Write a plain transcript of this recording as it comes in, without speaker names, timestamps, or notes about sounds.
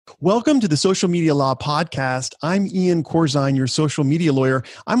Welcome to the Social Media Law Podcast. I'm Ian Corzine, your social media lawyer.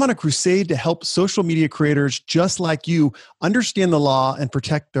 I'm on a crusade to help social media creators just like you understand the law and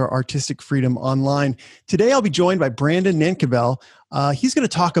protect their artistic freedom online. Today, I'll be joined by Brandon Nankivell. He's going to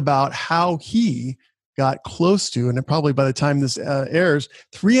talk about how he got close to, and probably by the time this airs,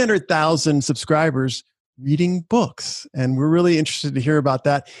 300,000 subscribers reading books. And we're really interested to hear about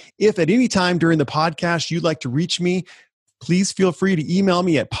that. If at any time during the podcast you'd like to reach me, please feel free to email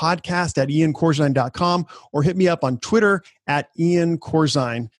me at podcast@iancorzine.com or hit me up on Twitter at Ian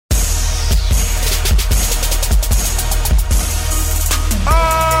Corzine.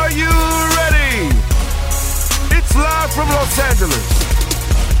 Are you ready? It's live from Los Angeles.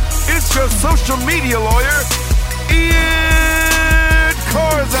 It's your social media lawyer, Ian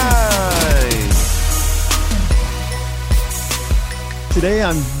Corzine. Today,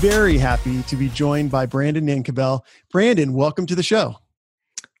 I'm very happy to be joined by Brandon Nankivell. Brandon, welcome to the show.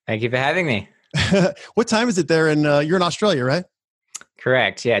 Thank you for having me. What time is it there? And you're in Australia, right?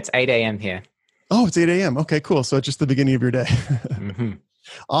 Correct. Yeah, it's 8 a.m. here. Oh, it's 8 a.m. Okay, cool. So it's just the beginning of your day. Mm-hmm.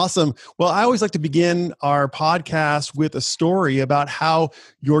 Awesome. Well, I always like to begin our podcast with a story about how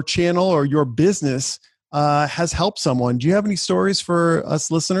your channel or your business has helped someone. Do you have any stories for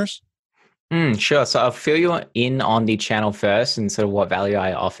us listeners? Sure. So I'll fill you in on the channel first and sort of what value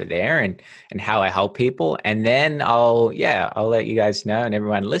I offer there and how I help people. And then I'll let you guys know and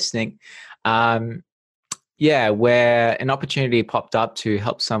everyone listening, where an opportunity popped up to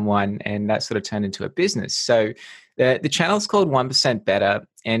help someone and that sort of turned into a business. So the channel is called 1% Better.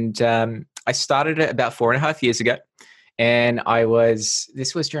 And I started it about 4.5 years ago. And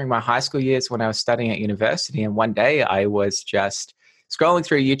this was during my high school years when I was studying at university. And one day I was just scrolling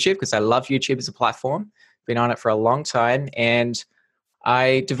through YouTube because I love YouTube as a platform. Been on it for a long time. And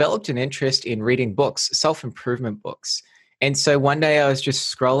I developed an interest in reading books, self-improvement books. And so one day I was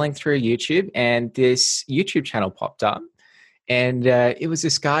just scrolling through YouTube and this YouTube channel popped up. And it was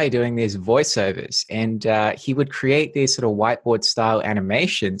this guy doing these voiceovers. And he would create these sort of whiteboard style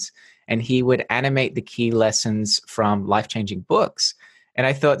animations. And he would animate the key lessons from life-changing books. And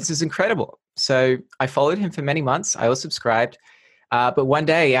I thought, this is incredible. So I followed him for many months. I was subscribed. But one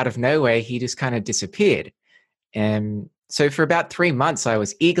day, out of nowhere, he just kind of disappeared. And so for about 3 months, I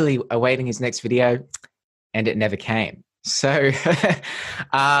was eagerly awaiting his next video, and it never came. So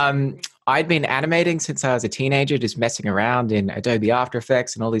I'd been animating since I was a teenager, just messing around in Adobe After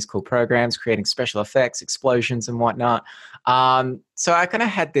Effects and all these cool programs, creating special effects, explosions and whatnot. So I kind of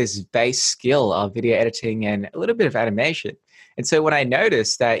had this base skill of video editing and a little bit of animation. And so when I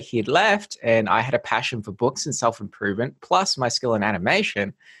noticed that he had left and I had a passion for books and self-improvement, plus my skill in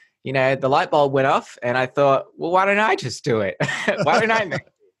animation, the light bulb went off and I thought, well, why don't I just do it? Why don't I make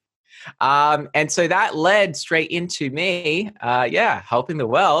it? And so that led straight into me, helping the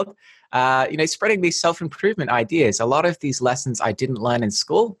world, spreading these self-improvement ideas. A lot of these lessons I didn't learn in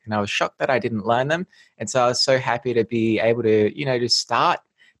school and I was shocked that I didn't learn them. And so I was so happy to be able to, to start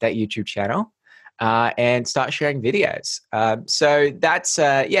that YouTube channel. And start sharing videos. So that's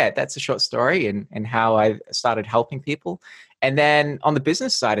a short story and how I started helping people. And then on the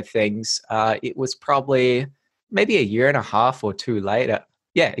business side of things, it was probably maybe a year and a half or two later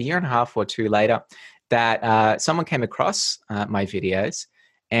that someone came across my videos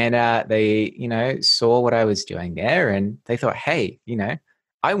and they, saw what I was doing there and they thought, hey,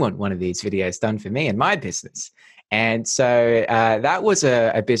 I want one of these videos done for me and my business. And so that was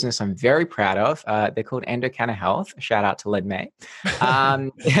a business I'm very proud of. They're called Endocanna Health. Shout out to Len May.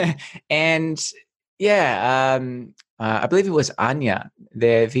 I believe it was Anya,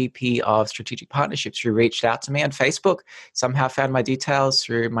 their VP of Strategic Partnerships, who reached out to me on Facebook, somehow found my details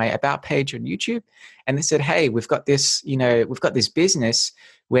through my About page on YouTube. And they said, hey, we've got this business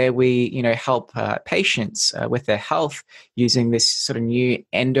where we, help patients with their health using this sort of new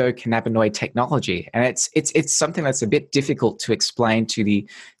endocannabinoid technology. And it's something that's a bit difficult to explain to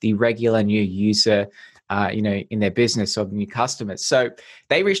the regular new user, in their business or the new customers. So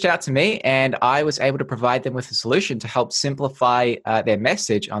they reached out to me and I was able to provide them with a solution to help simplify their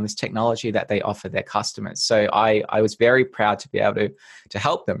message on this technology that they offer their customers. So I was very proud to be able to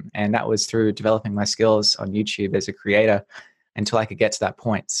help them. And that was through developing my skills on YouTube as a creator until I could get to that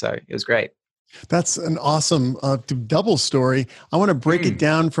point. So it was great. That's an awesome double story. I want to break it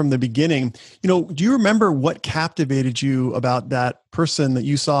down from the beginning. Do you remember what captivated you about that person that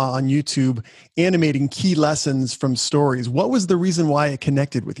you saw on YouTube animating key lessons from stories? What was the reason why it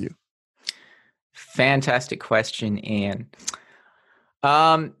connected with you? Fantastic question, Ian.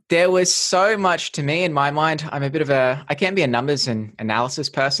 There was so much to me in my mind. I can be a numbers and analysis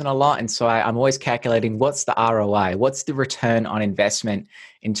person a lot. And so I'm always calculating what's the ROI, what's the return on investment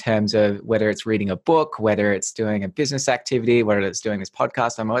in terms of whether it's reading a book, whether it's doing a business activity, whether it's doing this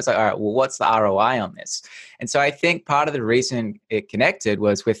podcast. I'm always like, all right, well, what's the ROI on this? And so I think part of the reason it connected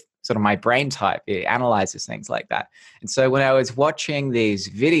was with sort of my brain type. It analyzes things like that. And so when I was watching these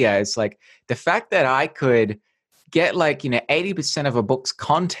videos, like the fact that I could get 80% of a book's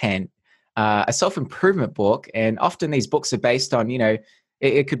content, a self-improvement book, and often these books are based on,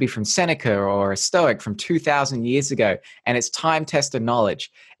 it could be from Seneca or a Stoic from 2,000 years ago, and it's time-tested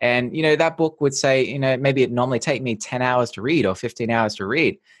knowledge. And, that book would say, maybe it normally take me 10 hours to read or 15 hours to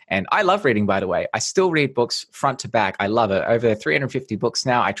read. And I love reading, by the way. I still read books front to back. I love it. Over 350 books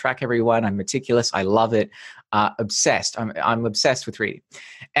now. I track every one. I'm meticulous. I love it. Obsessed. I'm obsessed with reading.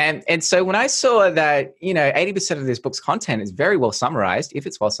 And so when I saw that, 80% of this book's content is very well summarized, if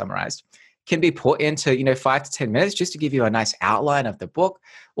it's well summarized, can be put into, 5 to 10 minutes just to give you a nice outline of the book.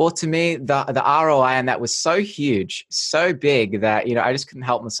 Well, to me, the ROI on that was so huge, so big that, I just couldn't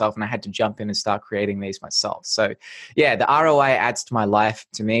help myself and I had to jump in and start creating these myself. So yeah, the ROI adds to my life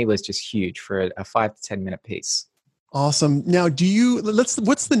to me was just huge for a 5 to 10 minute piece. Awesome. Now,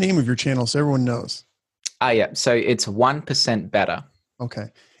 what's the name of your channel so everyone knows? Yeah. So it's 1% Better.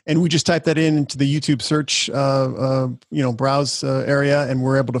 Okay. And we just type that into the YouTube search, browse area, and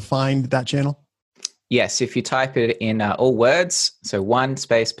we're able to find that channel? Yes. If you type it in all words, so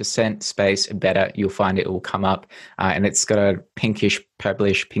 1% better, you'll find it will come up. And it's got a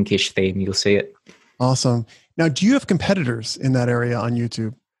purplish, pinkish theme. You'll see it. Awesome. Now, do you have competitors in that area on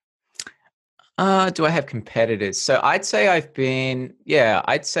YouTube? Do I have competitors? So I'd say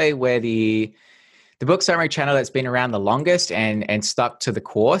I'd say where the book summary channel that's been around the longest and stuck to the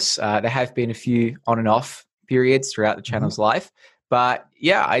course. There have been a few on and off periods throughout the channel's life. But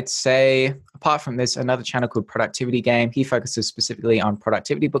yeah, I'd say apart from this, another channel called Productivity Game. He focuses specifically on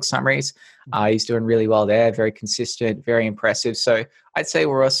productivity book summaries. He's doing really well there, very consistent, very impressive. So I'd say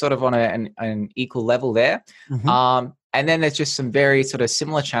we're sort of on an equal level there. And then there's just some very sort of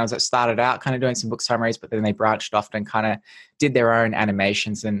similar channels that started out kind of doing some book summaries, but then they branched off and kind of did their own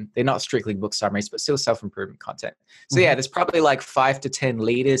animations, and they're not strictly book summaries, but still self-improvement content. So yeah, there's probably like 5 to 10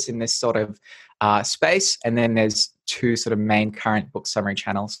 leaders in this sort of space. And then there's 2 sort of main current book summary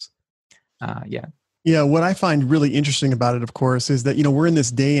channels. Yeah, what I find really interesting about it, of course, is that, we're in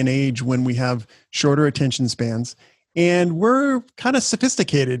this day and age when we have shorter attention spans. And we're kind of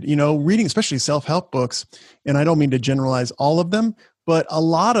sophisticated, reading, especially self-help books. And I don't mean to generalize all of them, but a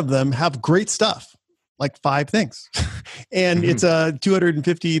lot of them have great stuff, like 5 things. And it's a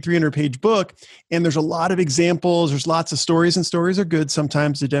 250, 300 page book. And there's a lot of examples. There's lots of stories, and stories are good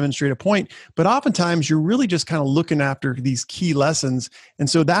sometimes to demonstrate a point. But oftentimes you're really just kind of looking after these key lessons. And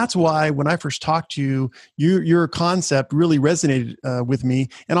so that's why when I first talked to you, your concept really resonated with me.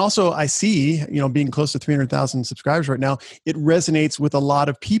 And also I see, being close to 300,000 subscribers right now, it resonates with a lot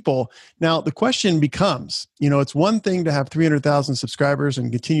of people. Now, the question becomes, it's one thing to have 300,000 subscribers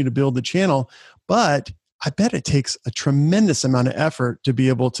and continue to build the channel, but I bet it takes a tremendous amount of effort to be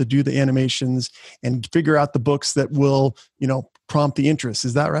able to do the animations and figure out the books that will, prompt the interest.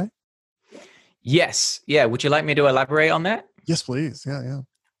 Is that right? Yes. Yeah. Would you like me to elaborate on that? Yes, please. Yeah.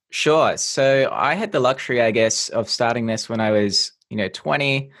 Sure. So I had the luxury, I guess, of starting this when I was,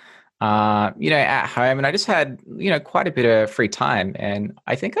 20, at home, and I just had, quite a bit of free time. And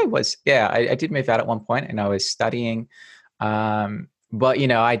I think I did move out at one point and I was studying, but,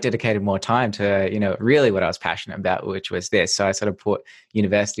 I dedicated more time to, really what I was passionate about, which was this. So I sort of put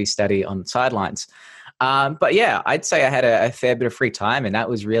university study on the sidelines. But yeah, I'd say I had a fair bit of free time, and that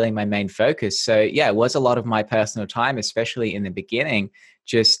was really my main focus. So yeah, it was a lot of my personal time, especially in the beginning,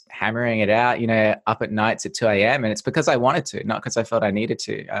 just hammering it out, up at nights at 2 a.m. And it's because I wanted to, not because I felt I needed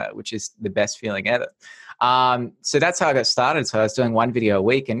to, which is the best feeling ever. So that's how I got started. So I was doing 1 video a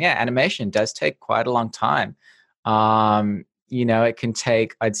week, and yeah, animation does take quite a long time. It can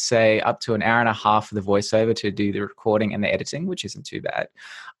take, I'd say, up to an hour and a half for the voiceover to do the recording and the editing, which isn't too bad.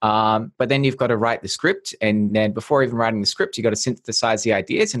 But then you've got to write the script. And then before even writing the script, you've got to synthesize the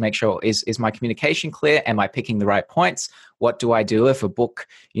ideas and make sure, is my communication clear? Am I picking the right points? What do I do if a book,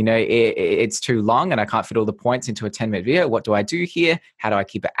 it's too long and I can't fit all the points into a 10-minute video? What do I do here? How do I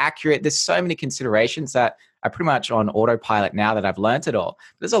keep it accurate? There's so many considerations that pretty much on autopilot now that I've learned it all.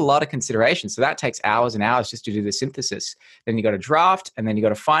 There's a lot of consideration. So that takes hours and hours just to do the synthesis. Then you got to draft, and then you got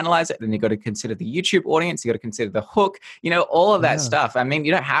to finalize it. Then you got to consider the YouTube audience. You got to consider the hook, all of that stuff. I mean,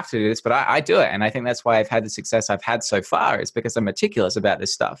 you don't have to do this, but I do it. And I think that's why I've had the success I've had so far, is because I'm meticulous about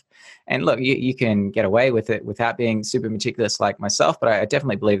this stuff. And look, you can get away with it without being super meticulous like myself, but I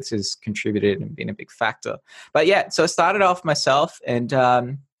definitely believe this has contributed and been a big factor. But yeah, so I started off myself, and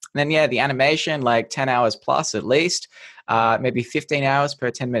then, the animation, like 10 hours plus at least, maybe 15 hours per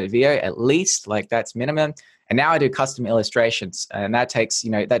 10-minute video at least, like that's minimum. And now I do custom illustrations, and that takes,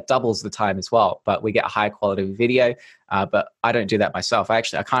 that doubles the time as well, but we get a high quality video. But I don't do that myself. I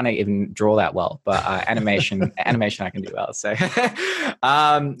can't even draw that well, but animation I can do well. So,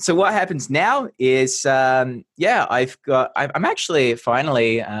 so what happens now is, I'm actually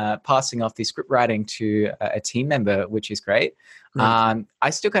finally passing off the script writing to a team member, which is great. Right. I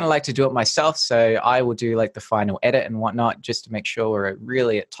still kind of like to do it myself, so I will do like the final edit and whatnot, just to make sure we're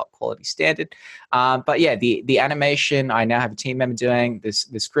really at top quality standard. But yeah, the animation I now have a team member doing. The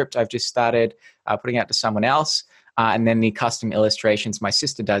script I've just started putting out to someone else, and then the custom illustrations, my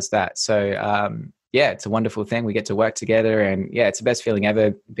sister does that. So it's a wonderful thing. We get to work together, and it's the best feeling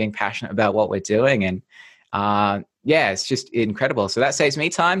ever, being passionate about what we're doing, and it's just incredible. So that saves me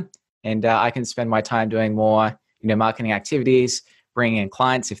time, and I can spend my time doing more marketing activities, bringing in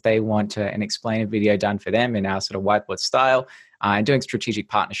clients if they want an explainer video done for them in our sort of whiteboard style, and doing strategic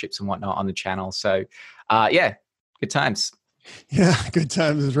partnerships and whatnot on the channel. So, good times. Yeah, good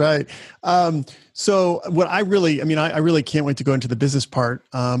times is right. So what I really can't wait to go into the business part,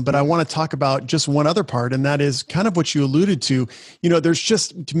 but I want to talk about just one other part, and that is kind of what you alluded to. There's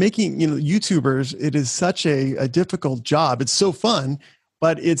just making, YouTubers, it is such a difficult job. It's so fun,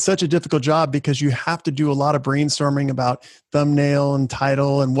 but it's such a difficult job because you have to do a lot of brainstorming about thumbnail and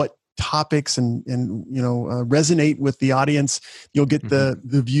title and what topics and resonate with the audience. You'll get the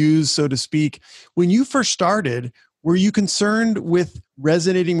views, so to speak. When you first started, were you concerned with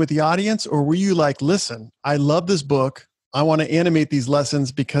resonating with the audience, or were you like, listen, I love this book. I want to animate these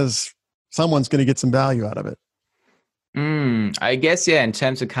lessons because someone's going to get some value out of it? I guess, in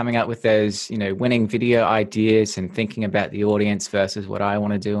terms of coming up with those, winning video ideas and thinking about the audience versus what I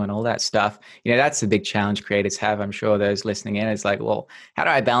want to do and all that stuff, that's the big challenge creators have. I'm sure those listening in is like, well, how do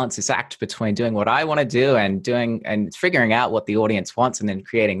I balance this act between doing what I want to do and figuring out what the audience wants and then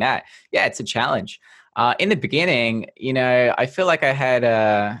creating that? Yeah, it's a challenge. In the beginning, I feel like I had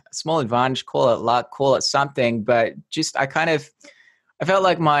a small advantage, call it luck, call it something, but just I felt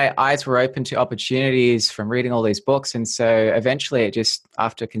like my eyes were open to opportunities from reading all these books. And so eventually it just,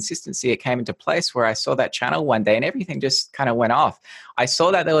 after consistency, it came into place where I saw that channel one day and everything just kind of went off. I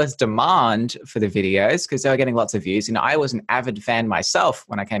saw that there was demand for the videos because they were getting lots of views. I was an avid fan myself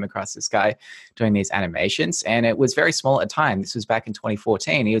when I came across this guy doing these animations, and it was very small at the time. This was back in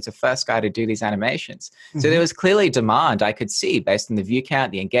 2014. He was the first guy to do these animations. So there was clearly demand I could see based on the view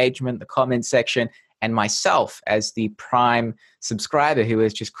count, the engagement, the comment section, and myself as the prime subscriber who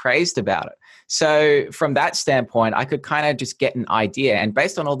was just crazed about it. So from that standpoint, I could kind of just get an idea. And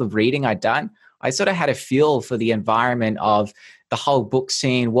based on all the reading I'd done, I sort of had a feel for the environment of the whole book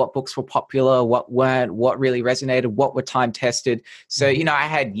scene, what books were popular, what weren't, what really resonated, what were time tested. So, I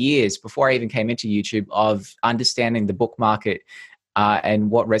had years before I even came into YouTube of understanding the book market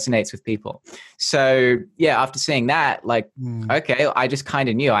and what resonates with people. So after seeing that, okay, I just kind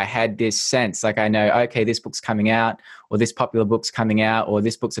of knew. I had this sense, like I know, okay, this book's coming out, or this popular book's coming out, or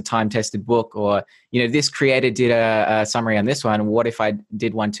this book's a time-tested book, or, this creator did a summary on this one. What if I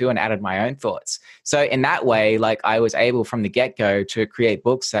did one too and added my own thoughts? So in that way, I was able from the get-go to create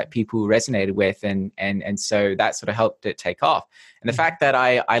books that people resonated with. And so that sort of helped it take off. And the fact that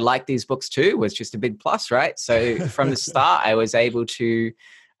I like these books too was just a big plus, right? So from the start, I was able to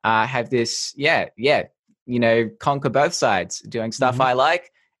have this, conquer both sides, doing stuff I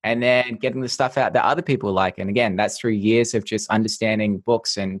like, and then getting the stuff out that other people like. And again, that's through years of just understanding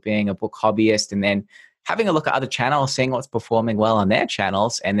books and being a book hobbyist, and then having a look at other channels, seeing what's performing well on their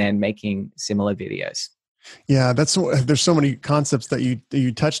channels, and then making similar videos. Yeah, there's so many concepts that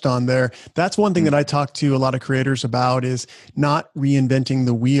you touched on there. That's one thing that I talk to a lot of creators about, is not reinventing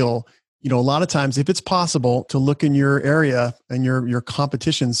the wheel. A lot of times, if it's possible to look in your area and your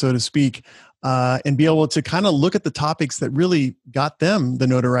competition, so to speak, and be able to kind of look at the topics that really got them the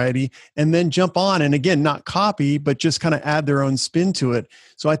notoriety, and then jump on and, again, not copy, but just kind of add their own spin to it.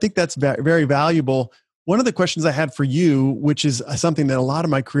 So I think that's very valuable. One of the questions I had for you, which is something that a lot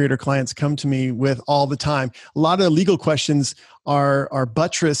of my creator clients come to me with all the time, a lot of legal questions are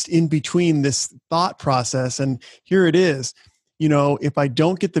buttressed in between this thought process. And here it is. If I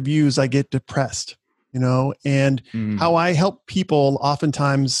don't get the views, I get depressed. and Mm. how I help people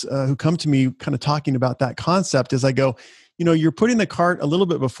oftentimes who come to me kind of talking about that concept is I go, you're putting the cart a little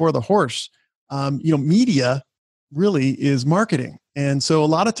bit before the horse. Media really is marketing. And so a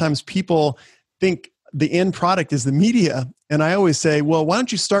lot of times people think the end product is the media. And I always say, well, why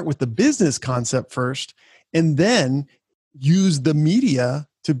don't you start with the business concept first and then use the media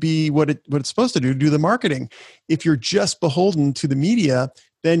to be what it's supposed to do the marketing. If you're just beholden to the media,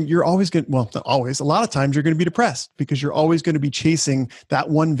 then you're always going to, well, not always, a lot of times you're going to be depressed because you're always going to be chasing that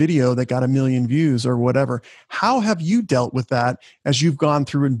one video that got 1 million views or whatever. How have you dealt with that as you've gone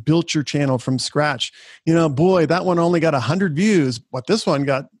through and built your channel from scratch? Boy, that one only got 100 views, but this one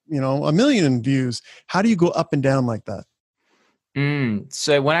got, 1 million views. How do you go up and down like that?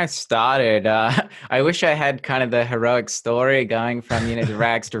 So when I started, I wish I had kind of the heroic story going from, the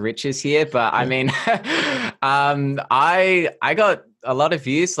rags to riches here. But I mean, I got a lot of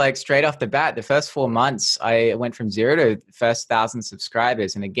views like straight off the bat. The first 4 months, I went from 0 to first 1,000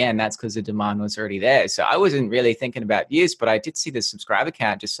 subscribers. And again, that's because the demand was already there. So I wasn't really thinking about views, but I did see the subscriber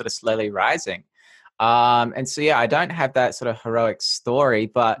count just sort of slowly rising. And so, yeah, I don't have that sort of heroic story.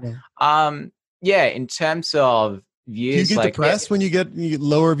 But in terms of views, do you get depressed when you get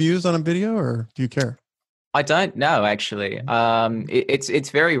lower views on a video, or do you care? I don't know, actually.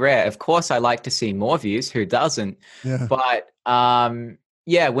 It's very rare. Of course, I like to see more views. Who doesn't? Yeah. But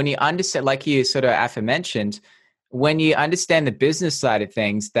when you understand, like you sort of aforementioned, when you understand the business side of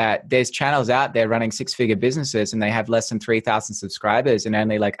things, that there's channels out there running 6-figure businesses and they have less than 3,000 subscribers and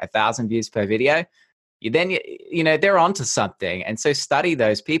only like 1,000 views per video, then they're onto something. And so study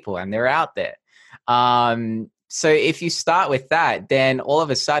those people, and they're out there. So if you start with that, then all of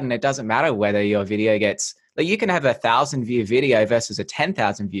a sudden it doesn't matter whether your video gets, like, you can have 1,000 view video versus a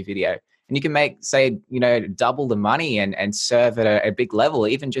 10,000 view video. And you can make, say, double the money and serve at a big level,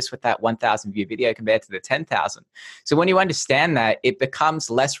 even just with that 1,000 view video compared to the 10,000. So when you understand that, it becomes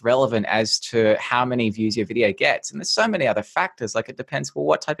less relevant as to how many views your video gets. And there's so many other factors. Like, it depends, well,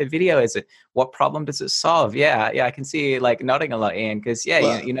 what type of video is it? What problem does it solve? Yeah, I can see you like nodding a lot, Ian, because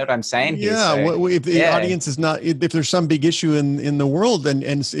you know what I'm saying here. Yeah, so, if the audience is not, if there's some big issue in the world and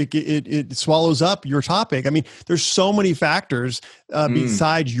it swallows up your topic. I mean, there's so many factors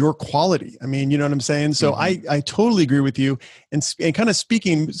besides your quality. I mean, you know what I'm saying? So I totally agree with you. And kind of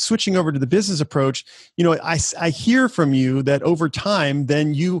switching over to the business approach, I hear from you that over time,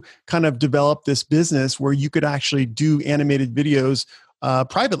 then you kind of developed this business where you could actually do animated videos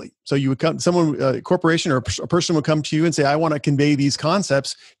privately. So you would come, a corporation or a person would come to you and say, I want to convey these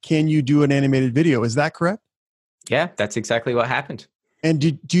concepts. Can you do an animated video? Is that correct? Yeah, that's exactly what happened. And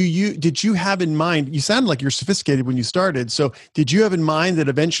did you have in mind, you sounded like you're sophisticated when you started. So did you have in mind that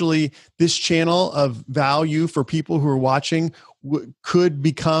eventually this channel of value for people who are watching could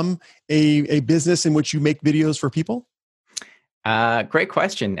become a business in which you make videos for people? Great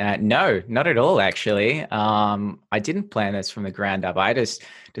question. No, not at all, actually. I didn't plan this from the ground up. I just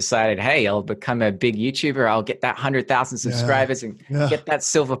decided, hey, I'll become a big YouTuber. I'll get that 100,000 subscribers and get that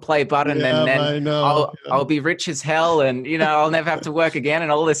silver play button. And then I'll be rich as hell. And, I'll never have to work again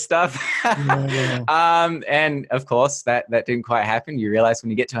and all this stuff. And of course, that didn't quite happen. You realize when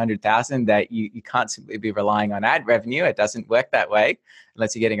you get to 100,000 that you can't simply be relying on ad revenue. It doesn't work that way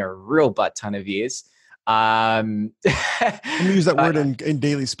unless you're getting a real butt ton of views. Let me use that word in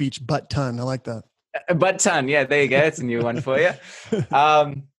daily speech, butt ton. I like that. Butt ton. Yeah, there you go. It's a new one for you.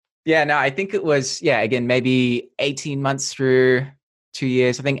 I think it was, again, maybe 18 months through 2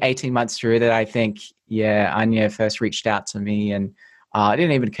 years. I think 18 months through that, I think, Anya first reached out to me, and it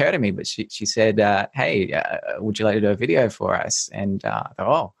didn't even occur to me, but she said, hey, would you like to do a video for us? And I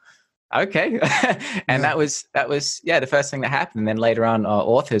thought, okay. And that was the first thing that happened. And then later on,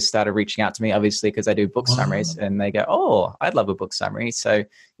 authors started reaching out to me, obviously, because I do book summaries, and they go, oh, I'd love a book summary. So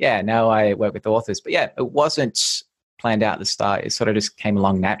now I work with authors. But it wasn't planned out at the start. It sort of just came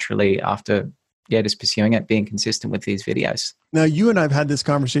along naturally after just pursuing it, being consistent with these videos. Now, you and I have had this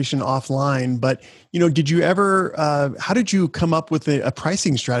conversation offline, but did you ever, how did you come up with a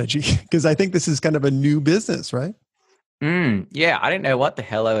pricing strategy? Because I think this is kind of a new business, right? I didn't know what the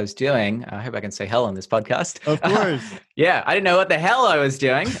hell I was doing. I hope I can say hell on this podcast. Of course. I didn't know what the hell I was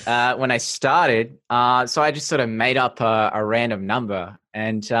doing when I started. So I just sort of made up a random number.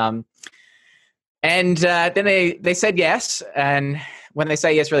 And then they said yes. And when they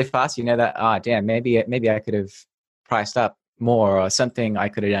say yes really fast, you know that, maybe I could have priced up more or something I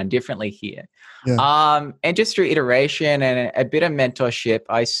could have done differently here. Yeah. And just through iteration and a bit of mentorship,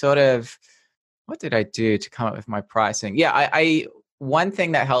 I sort of, what did I do to come up with my pricing? I one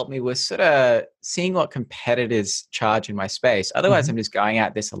thing that helped me was sort of seeing what competitors charge in my space. Otherwise, I'm just going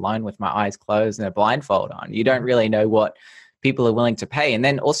at this alone with my eyes closed and a blindfold on. You don't really know what people are willing to pay. And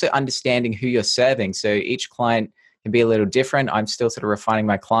then also understanding who you're serving. So each client can be a little different. I'm still sort of refining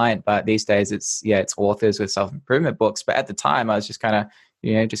my client, but these days it's authors with self-improvement books. But at the time I was just kind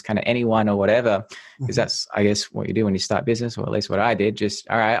of anyone or whatever, because that's, I guess, what you do when you start business, or at least what I did. Just,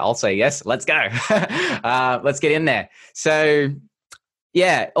 all right, I'll say yes, let's go. Let's get in there. So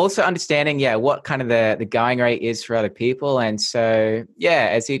yeah, also understanding, what kind of the going rate is for other people. And so,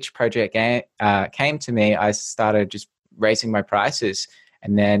 as each project came to me, I started just raising my prices.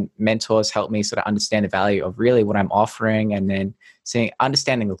 And then mentors helped me sort of understand the value of really what I'm offering, and then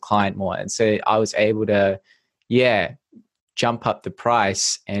understanding the client more. And so I was able to, jump up the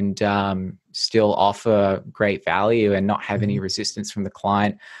price and still offer great value and not have any resistance from the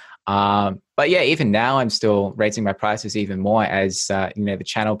client. But even now I'm still raising my prices even more as, the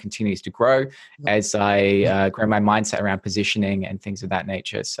channel continues to grow, as I grow my mindset around positioning and things of that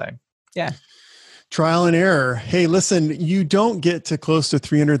nature. So, yeah. Trial and error. Hey, listen, you don't get to close to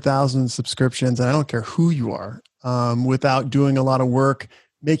 300,000 subscriptions, and I don't care who you are, without doing a lot of work,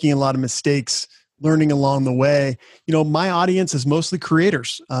 making a lot of mistakes, learning along the way. My audience is mostly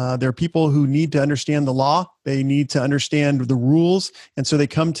creators. They're people who need to understand the law. They need to understand the rules. And so they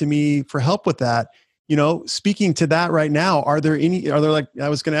come to me for help with that. Speaking to that right now, are there I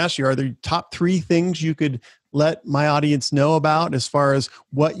was going to ask you, are there top 3 things you could let my audience know about as far as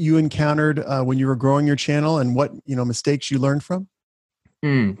what you encountered when you were growing your channel, and what, mistakes you learned from?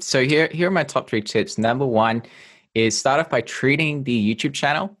 So here are my top 3 tips. Number 1 is start off by treating the YouTube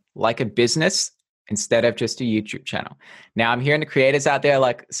channel like a business instead of just a YouTube channel. Now I'm hearing the creators out there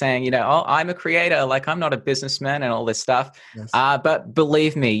like saying, I'm a creator, like I'm not a businessman and all this stuff. Yes. But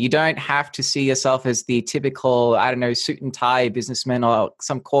believe me, you don't have to see yourself as the typical, suit and tie businessman or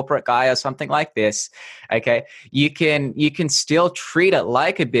some corporate guy or something like this. Okay. You can still treat it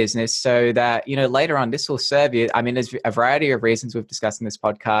like a business so that, later on this will serve you. I mean, there's a variety of reasons we've discussed in this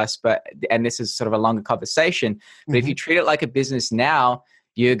podcast, and this is sort of a longer conversation, but if you treat it like a business now,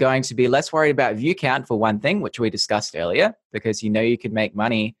 you're going to be less worried about view count, for one thing, which we discussed earlier, because you could make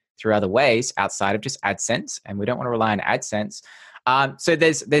money through other ways outside of just AdSense, and we don't want to rely on AdSense. So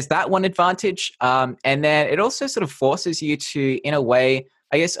there's that one advantage. And then it also sort of forces you to, in a way,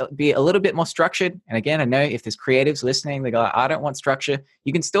 I guess, be a little bit more structured. And again, I know if there's creatives listening, they go, I don't want structure.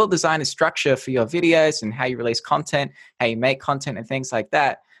 You can still design a structure for your videos and how you release content, how you make content and things like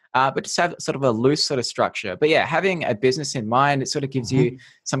that. But just have sort of a loose sort of structure. But having a business in mind, it sort of gives you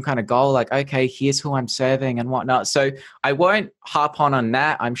some kind of goal, like, okay, here's who I'm serving and whatnot. So I won't harp on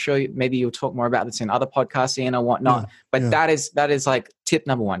that. I'm sure maybe you'll talk more about this in other podcasts, Ian, or whatnot. But that is like tip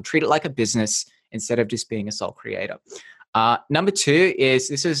number 1, treat it like a business instead of just being a sole creator. Number 2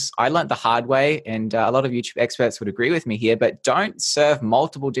 is, I learned the hard way, and a lot of YouTube experts would agree with me here, but don't serve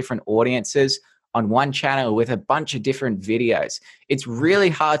multiple different audiences on one channel with a bunch of different videos. It's really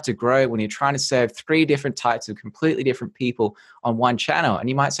hard to grow when you're trying to serve 3 different types of completely different people on one channel. And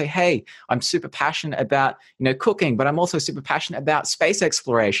you might say, hey, I'm super passionate about, cooking, but I'm also super passionate about space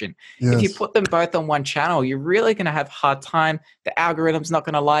exploration. Yes. If you put them both on one channel, you're really going to have a hard time. The algorithm's not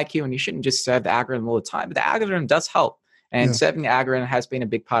going to like you, and you shouldn't just serve the algorithm all the time, but the algorithm does help. And serving the algorithm has been a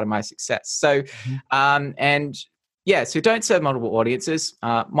big part of my success. So, so don't serve multiple audiences.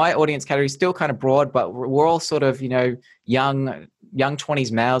 My audience category is still kind of broad, but we're all sort of, young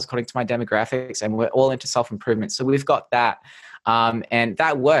 20s males according to my demographics, and we're all into self-improvement. So we've got that. And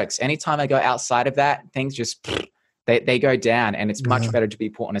that works. Anytime I go outside of that, things just, they go down, and it's much better to be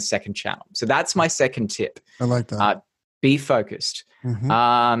put on a second channel. So that's my second tip. I like that. Be focused.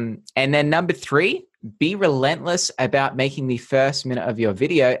 And then number 3, be relentless about making the first minute of your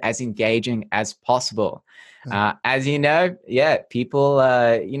video as engaging as possible. As you know, people,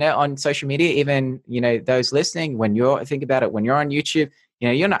 on social media, even, those listening, think about it, when you're on YouTube,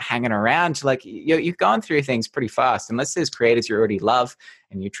 you're not hanging around. Like you've gone through things pretty fast, unless there's creators you already love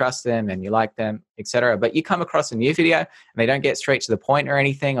and you trust them and you like them, etc. But you come across a new video and they don't get straight to the point or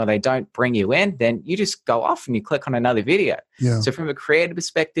anything, or they don't bring you in, then you just go off and you click on another video. So from a creative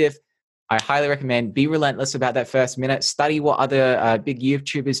perspective, I highly recommend be relentless about that first minute. Study what other big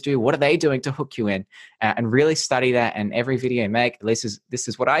YouTubers do. What are they doing to hook you in? And really study that. And every video you make, at least this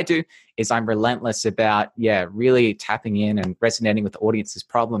is what I do, is I'm relentless about, really tapping in and resonating with the audience's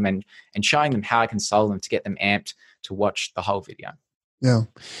problem and showing them how I can solve them to get them amped to watch the whole video. Yeah.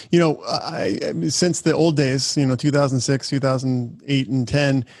 Since the old days, 2006, 2008 and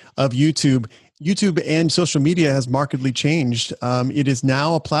 10 of YouTube, YouTube and social media has markedly changed. It is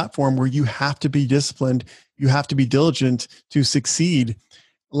now a platform where you have to be disciplined. You have to be diligent to succeed.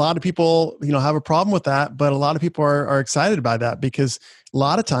 A lot of people, have a problem with that, but a lot of people are excited by that because a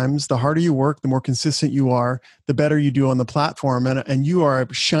lot of times the harder you work, the more consistent you are, the better you do on the platform. And you are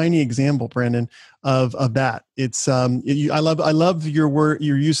a shiny example, Brandon, of that. It's I love your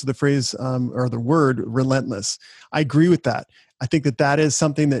use of the phrase or the word relentless. I agree with that. I think that is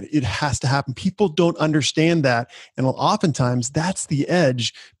something that it has to happen. People don't understand that. And oftentimes that's the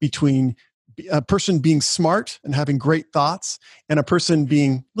edge between a person being smart and having great thoughts and a person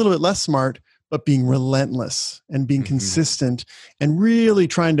being a little bit less smart, but being relentless and being consistent and really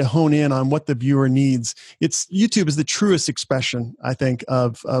trying to hone in on what the viewer needs. YouTube is the truest expression, I think,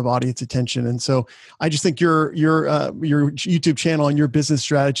 of audience attention. And so I just think your YouTube channel and your business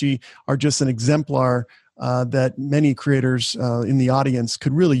strategy are just an exemplar that many creators in the audience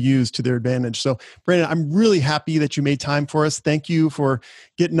could really use to their advantage. So, Brandon, I'm really happy that you made time for us. Thank you for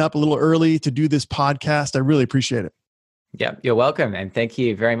getting up a little early to do this podcast. I really appreciate it. Yeah, you're welcome. And thank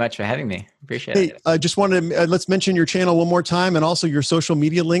you very much for having me. Appreciate it. I just wanted to, let's mention your channel one more time and also your social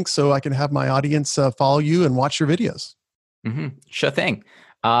media links so I can have my audience follow you and watch your videos. Sure thing.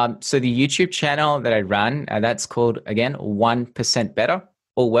 So the YouTube channel that I run, that's called, again, 1% Better.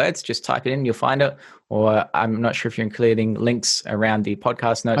 All words, just type it in, you'll find it. Or I'm not sure if you're including links around the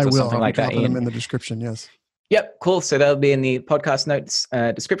podcast notes or something like that. I will. I'll them in the description, yes. Yep, cool. So that'll be in the podcast notes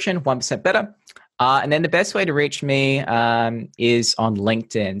description, 1% Better. And then the best way to reach me is on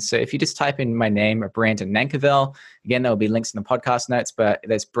LinkedIn. So if you just type in my name, Brandon Nankivell, again, there'll be links in the podcast notes, but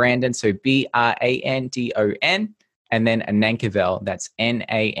there's Brandon, so Brandon, and then Nankivell, that's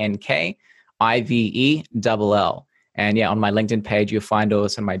Nankivell. And yeah, on my LinkedIn page, you'll find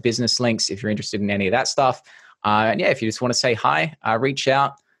also my business links if you're interested in any of that stuff. And yeah, if you just want to say hi, reach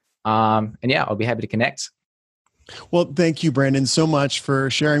out. And yeah, I'll be happy to connect. Well, thank you, Brandon, so much for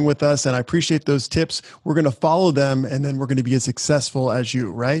sharing with us. And I appreciate those tips. We're going to follow them and then we're going to be as successful as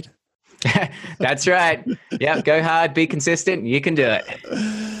you, right? That's right. Yeah, go hard, be consistent. You can do it.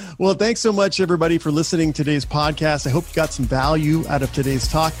 Well, thanks so much, everybody, for listening to today's podcast. I hope you got some value out of today's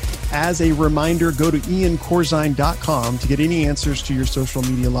talk. As a reminder, go to iancorzine.com to get any answers to your social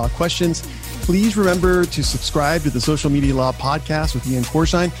media law questions. Please remember to subscribe to the Social Media Law Podcast with Ian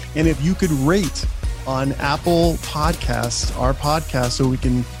Corzine. And if you could rate on Apple Podcasts, our podcast, so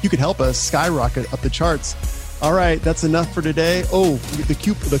you could help us skyrocket up the charts. All right, that's enough for today. Oh,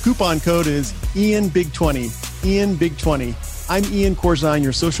 the coupon code is IanBig20. IanBig20. I'm Ian Corzine,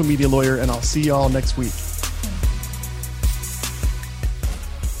 your social media lawyer, and I'll see y'all next week.